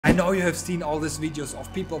I know you have seen all these videos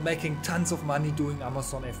of people making tons of money doing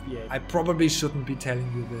Amazon FBA. I probably shouldn't be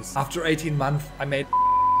telling you this. After 18 months, I made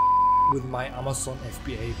with my Amazon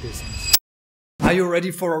FBA business. Are you ready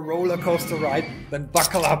for a roller coaster ride? Then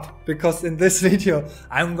buckle up, because in this video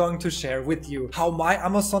I'm going to share with you how my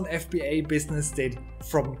Amazon FBA business did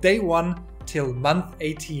from day 1 till month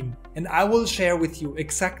 18. And I will share with you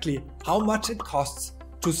exactly how much it costs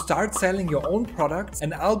to start selling your own products,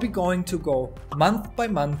 and I'll be going to go month by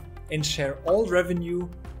month and share all revenue,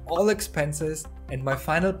 all expenses, and my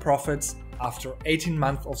final profits after 18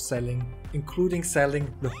 months of selling, including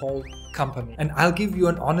selling the whole company. And I'll give you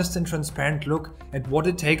an honest and transparent look at what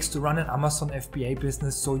it takes to run an Amazon FBA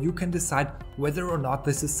business, so you can decide whether or not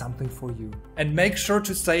this is something for you. And make sure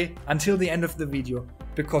to stay until the end of the video,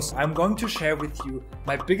 because I'm going to share with you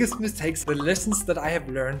my biggest mistakes, the lessons that I have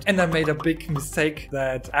learned. And I made a big mistake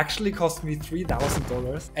that actually cost me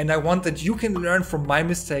 $3,000. And I want that you can learn from my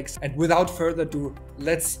mistakes. And without further ado,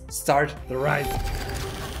 let's start the ride.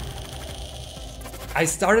 I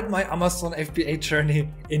started my Amazon FBA journey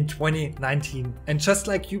in 2019, and just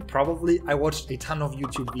like you probably, I watched a ton of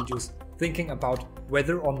YouTube videos thinking about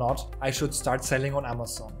whether or not I should start selling on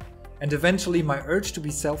Amazon. And eventually my urge to be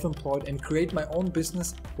self-employed and create my own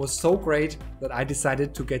business was so great that I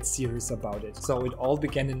decided to get serious about it. So it all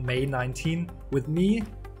began in May 19 with me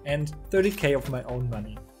and 30k of my own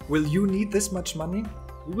money. Will you need this much money?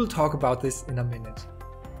 We will talk about this in a minute.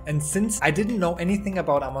 And since I didn't know anything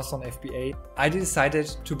about Amazon FBA, I decided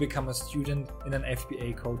to become a student in an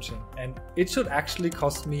FBA coaching. And it should actually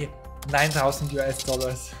cost me $9,000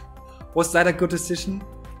 US. Was that a good decision?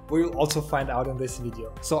 We will also find out in this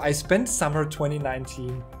video. So I spent summer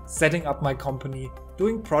 2019 setting up my company,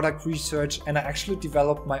 doing product research, and I actually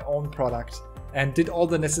developed my own product and did all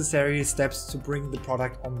the necessary steps to bring the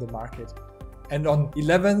product on the market. And on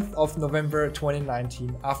 11th of November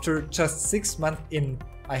 2019, after just 6 months in,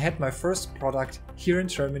 I had my first product here in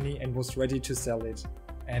Germany and was ready to sell it.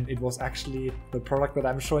 And it was actually the product that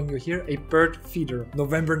I'm showing you here, a bird feeder,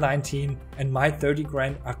 November 19, and my 30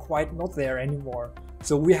 grand are quite not there anymore.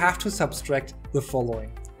 So we have to subtract the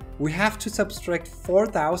following. We have to subtract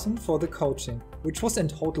 4,000 for the coaching, which was in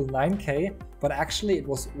total 9k, but actually it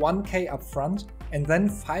was 1k upfront and then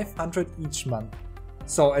 500 each month.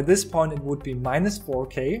 So at this point it would be minus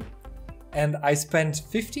 4k. And I spent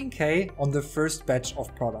 15k on the first batch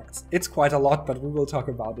of products. It's quite a lot, but we will talk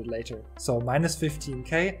about it later. So minus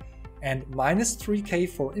 15k and minus 3k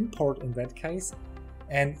for import in that case.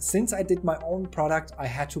 And since I did my own product, I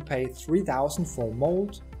had to pay 3,000 for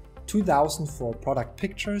mold, 2,000 for product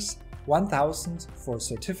pictures, 1,000 for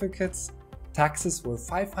certificates, taxes were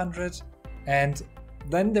 500, and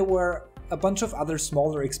then there were a bunch of other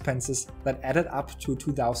smaller expenses that added up to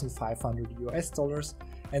 $2,500 US.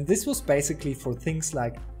 And this was basically for things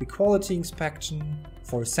like the quality inspection,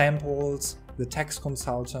 for samples, the tax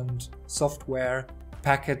consultant, software,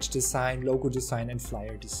 package design, logo design, and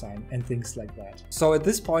flyer design, and things like that. So at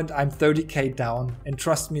this point I'm 30k down, and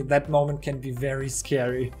trust me, that moment can be very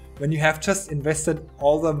scary when you have just invested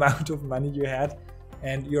all the amount of money you had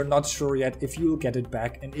and you're not sure yet if you'll get it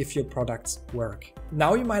back and if your products work.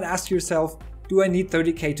 Now you might ask yourself, do I need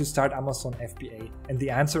 30k to start Amazon FBA? And the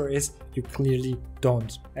answer is you clearly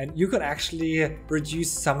don't. And you could actually reduce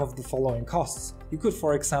some of the following costs. You could,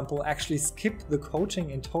 for example, actually skip the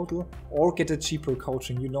coaching in total or get a cheaper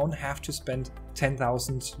coaching. You don't have to spend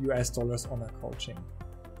 $10,000 US on a coaching.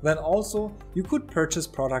 Then also you could purchase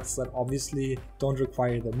products that obviously don't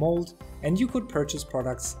require the mold, and you could purchase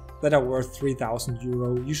products that are worth 3,000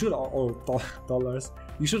 euro. You should or dollars.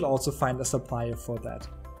 You should also find a supplier for that.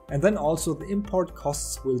 And then also the import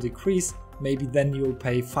costs will decrease. Maybe then you'll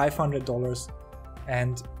pay $500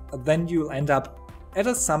 and then you'll end up at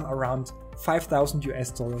a sum around 5,000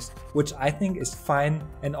 US, which I think is fine,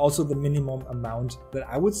 and also the minimum amount that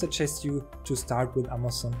I would suggest you to start with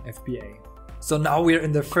Amazon FBA. So now we're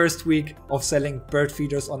in the first week of selling bird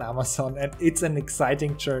feeders on Amazon, and it's an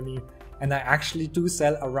exciting journey. And I actually do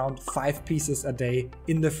sell around 5 pieces a day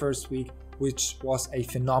in the first week, which was a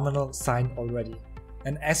phenomenal sign already.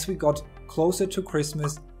 And as we got closer to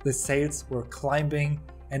Christmas, the sales were climbing,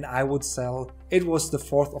 and I would sell, it was the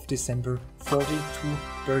 4th of December, 42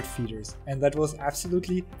 bird feeders. And that was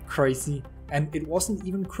absolutely crazy. And it wasn't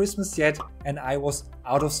even Christmas yet, and I was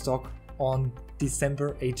out of stock on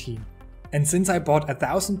December 18. And since I bought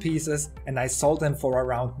 1,000 pieces and I sold them for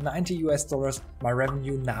around $90 US, my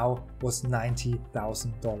revenue now was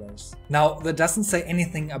 $90,000. Now that doesn't say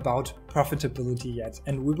anything about profitability yet,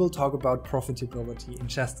 and we will talk about profitability in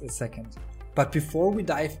just a second. But before we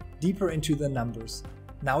dive deeper into the numbers,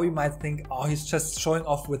 now you might think, oh, he's just showing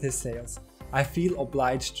off with his sales. I feel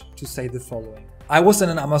obliged to say the following. I was in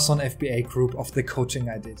an Amazon FBA group of the coaching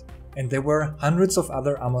I did, and there were hundreds of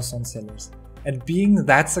other Amazon sellers. And being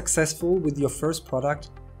that successful with your first product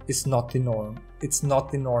is not the norm. It's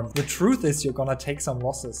not the norm. The truth is you're gonna take some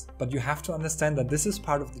losses, but you have to understand that this is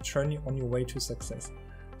part of the journey on your way to success.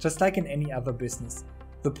 Just like in any other business.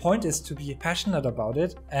 The point is to be passionate about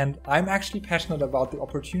it, and I'm actually passionate about the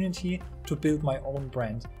opportunity to build my own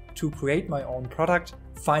brand, to create my own product,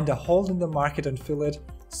 find a hole in the market and fill it,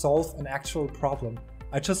 solve an actual problem.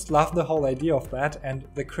 I just love the whole idea of that and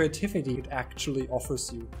the creativity it actually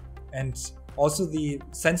offers you. And also the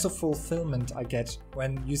sense of fulfillment I get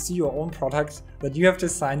when you see your own product that you have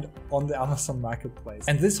designed on the Amazon marketplace.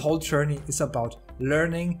 And this whole journey is about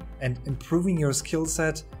learning and improving your skill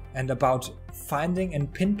set and about finding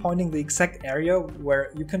and pinpointing the exact area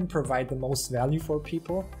where you can provide the most value for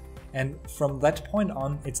people. And from that point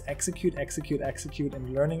on, it's execute,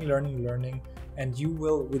 and learning. And you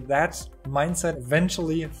will, with that mindset,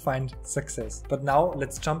 eventually find success. But now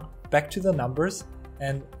let's jump back to the numbers.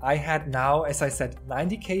 And I had now, as I said,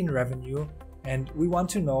 90K in revenue, and we want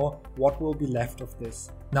to know what will be left of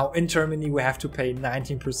this. Now in Germany, we have to pay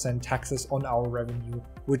 19% taxes on our revenue,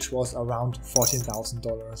 which was around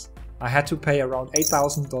 $14,000. I had to pay around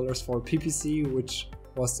 $8,000 for PPC, which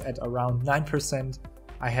was at around 9%.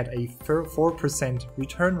 I had a 4%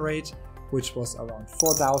 return rate, which was around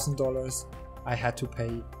 $4,000. I had to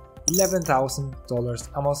pay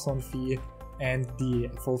 $11,000 Amazon fee, and the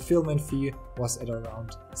fulfillment fee was at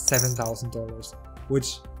around $7,000,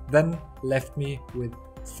 which then left me with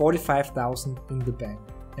 $45,000 in the bank.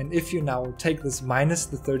 And if you now take this minus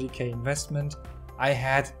the 30K investment, I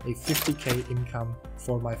had a 50K income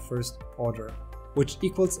for my first order, which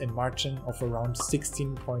equals a margin of around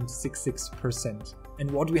 16.66%. And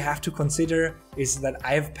what we have to consider is that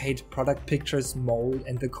I've paid product pictures, mold,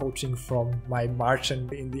 and the coaching from my margin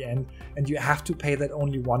in the end, and you have to pay that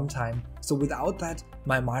only one time. So without that,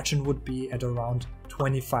 my margin would be at around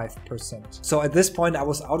 25%. So at this point I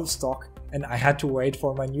was out of stock and I had to wait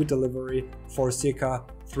for my new delivery for circa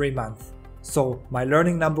 3 months. So my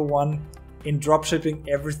learning number one, in dropshipping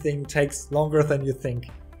everything takes longer than you think.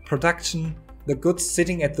 Production, the goods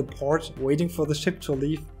sitting at the port waiting for the ship to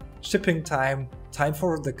leave, shipping time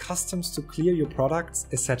for the customs to clear your products,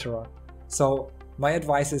 etc. So my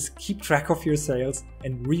advice is keep track of your sales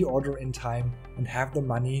and reorder in time and have the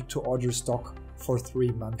money to order stock for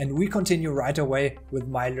 3 months. And we continue right away with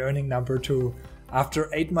my learning number 2. After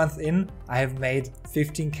 8 months in, I have made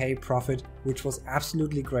 15K profit, which was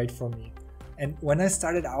absolutely great for me. And when I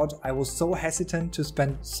started out, I was so hesitant to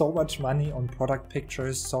spend so much money on product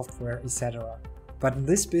pictures, software, etc. But in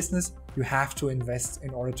this business, you have to invest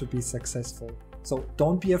in order to be successful. So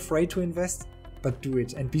don't be afraid to invest, but do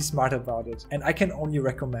it and be smart about it. And I can only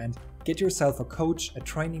recommend, get yourself a coach, a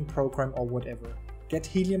training program or whatever. Get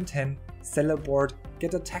Helium 10, sell a board,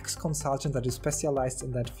 get a tax consultant that is specialized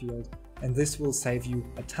in that field. And this will save you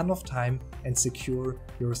a ton of time and secure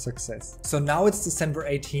your success. So now it's December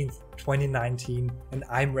 18th, 2019, and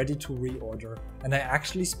I'm ready to reorder. And I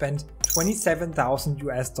actually spent $27,000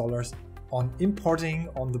 US on importing,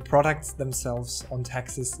 on the products themselves, on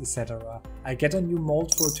taxes, etc. I get a new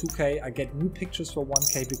mold for 2K, I get new pictures for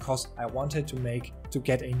 1K because I wanted to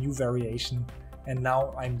get a new variation, and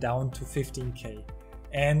now I'm down to 15K.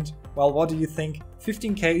 And well, what do you think?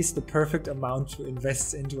 15K is the perfect amount to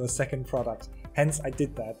invest into a second product. Hence I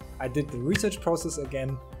did that. I did the research process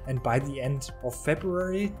again, and by the end of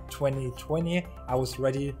February 2020, I was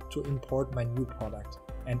ready to import my new product.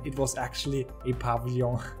 And it was actually a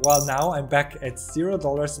pavilion. Well, now I'm back at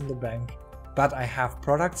 $0 in the bank, but I have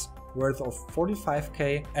products worth of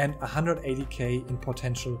 45K and 180K in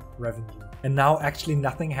potential revenue. And now actually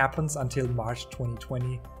nothing happens until March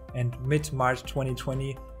 2020, and mid-March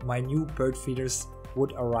 2020 my new bird feeders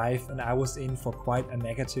would arrive and I was in for quite a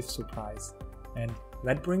negative surprise. And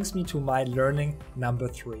that brings me to my learning number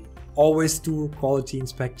 3. Always do quality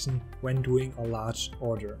inspection when doing a large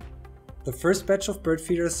order. The first batch of bird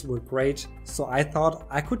feeders were great, so I thought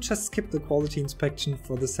I could just skip the quality inspection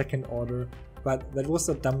for the second order, but that was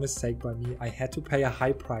a dumb mistake by me. I had to pay a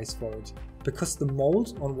high price for it, because the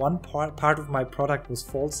mold on one part of my product was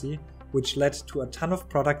faulty, which led to a ton of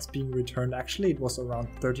products being returned. Actually, it was around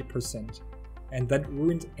 30%, and that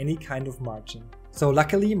ruined any kind of margin. So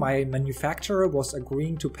luckily my manufacturer was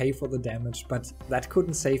agreeing to pay for the damage, but that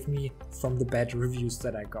couldn't save me from the bad reviews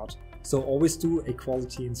that I got. So always do a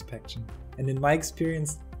quality inspection. And in my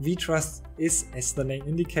experience, VTrust is, as the name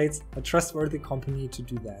indicates, a trustworthy company to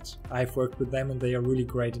do that. I've worked with them and they are really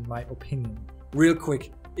great in my opinion. Real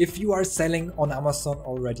quick, if you are selling on Amazon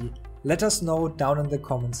already, let us know down in the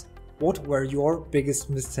comments. what were your biggest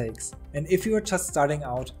mistakes? And if you are just starting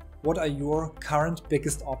out, what are your current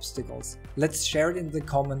biggest obstacles? Let's share it in the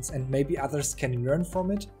comments and maybe others can learn from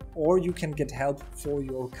it, or you can get help for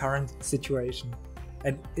your current situation.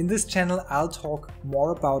 And in this channel I'll talk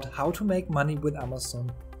more about how to make money with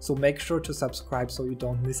Amazon, so make sure to subscribe so you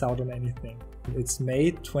don't miss out on anything. It's May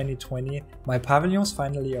 2020, my pavilions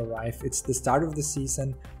finally arrive, it's the start of the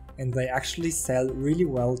season and they actually sell really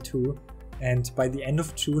well too. And by the end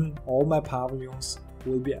of June, all my pavilions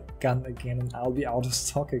will be gone again and I'll be out of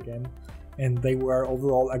stock again. And they were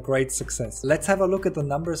overall a great success. Let's have a look at the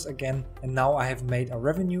numbers again. And now I have made a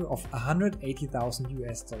revenue of 180,000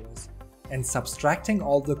 US dollars. And subtracting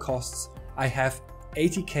all the costs, I have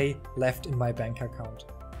 80k left in my bank account.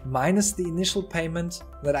 Minus the initial payment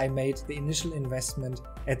that I made, the initial investment,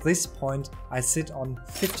 at this point I sit on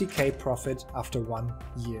 50k profit after 1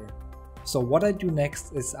 year. So what I do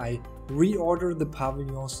next is I reorder the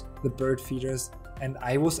pavilions, the bird feeders, and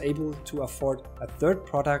I was able to afford a third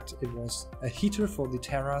product. It was a heater for the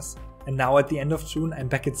terrace, and now at the end of June I'm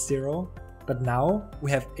back at zero. But now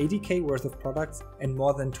we have 80k worth of products and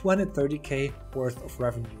more than 230k worth of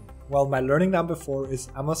revenue. Well, my learning number 4 is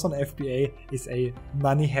Amazon FBA is a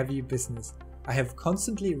money-heavy business. I have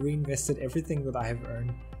constantly reinvested everything that I have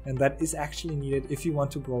earned, and that is actually needed if you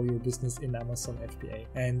want to grow your business in Amazon FBA.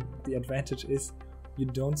 And the advantage is you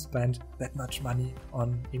don't spend that much money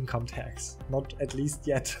on income tax. Not at least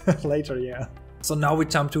yet, later, yeah. So now we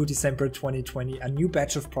jump to December 2020, a new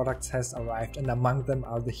batch of products has arrived and among them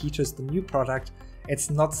are the heaters, the new product. It's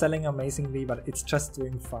not selling amazingly, but it's just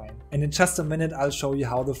doing fine. And in just a minute I'll show you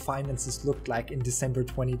how the finances looked like in December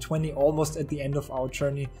 2020, almost at the end of our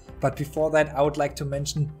journey. But before that I would like to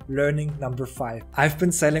mention learning number 5. I've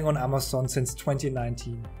been selling on Amazon since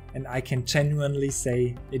 2019 and I can genuinely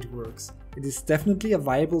say it works. It is definitely a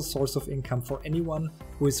viable source of income for anyone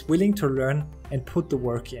who is willing to learn and put the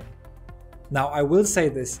work in. Now I will say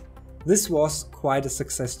this was quite a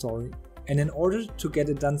success story, and in order to get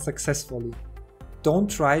it done successfully,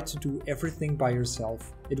 don't try to do everything by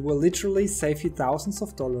yourself. It will literally save you thousands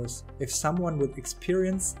of dollars if someone with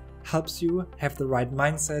experience helps you have the right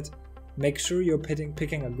mindset, make sure you're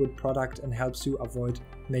picking a good product and helps you avoid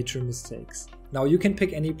major mistakes. Now you can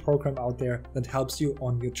pick any program out there that helps you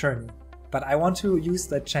on your journey. But I want to use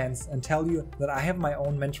that chance and tell you that I have my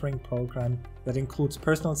own mentoring program that includes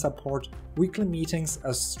personal support, weekly meetings,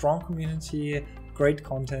 a strong community, great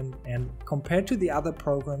content, and compared to the other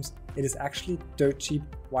programs, it is actually dirt cheap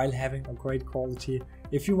while having a great quality.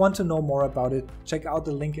 If you want to know more about it, check out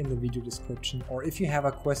the link in the video description, or if you have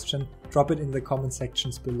a question, drop it in the comment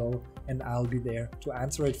sections below and I'll be there to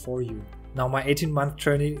answer it for you. Now my 18-month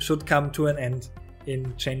journey should come to an end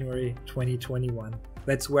in January 2021.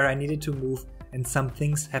 That's where I needed to move, and some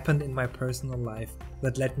things happened in my personal life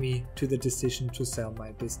that led me to the decision to sell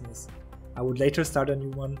my business. I would later start a new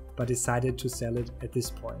one, but decided to sell it at this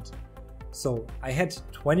point. So I had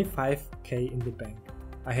 25k in the bank.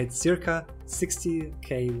 I had circa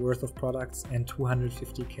 60k worth of products and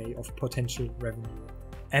 250k of potential revenue.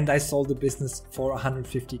 And I sold the business for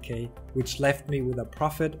 150k, which left me with a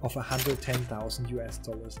profit of 110,000 US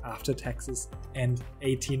dollars after taxes and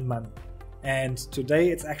 18 months. And today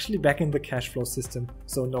it's actually back in the cash flow system,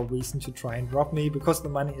 so no reason to try and rob me because the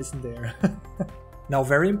money isn't there. Now,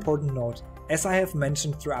 very important note, as I have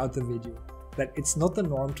mentioned throughout the video, that it's not the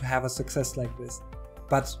norm to have a success like this.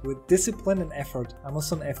 But with discipline and effort,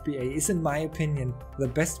 Amazon FBA is, in my opinion, the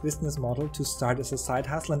best business model to start as a side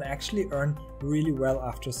hustle and actually earn really well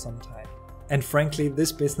after some time. And frankly,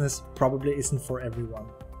 this business probably isn't for everyone.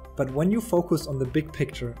 But when you focus on the big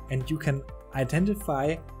picture and you can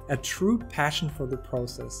identify a true passion for the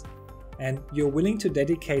process and you're willing to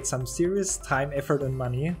dedicate some serious time, effort and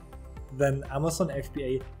money, then Amazon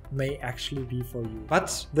FBA may actually be for you.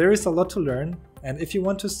 But there is a lot to learn, and if you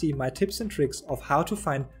want to see my tips and tricks of how to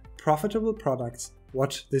find profitable products,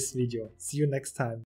 watch this video. See you next time.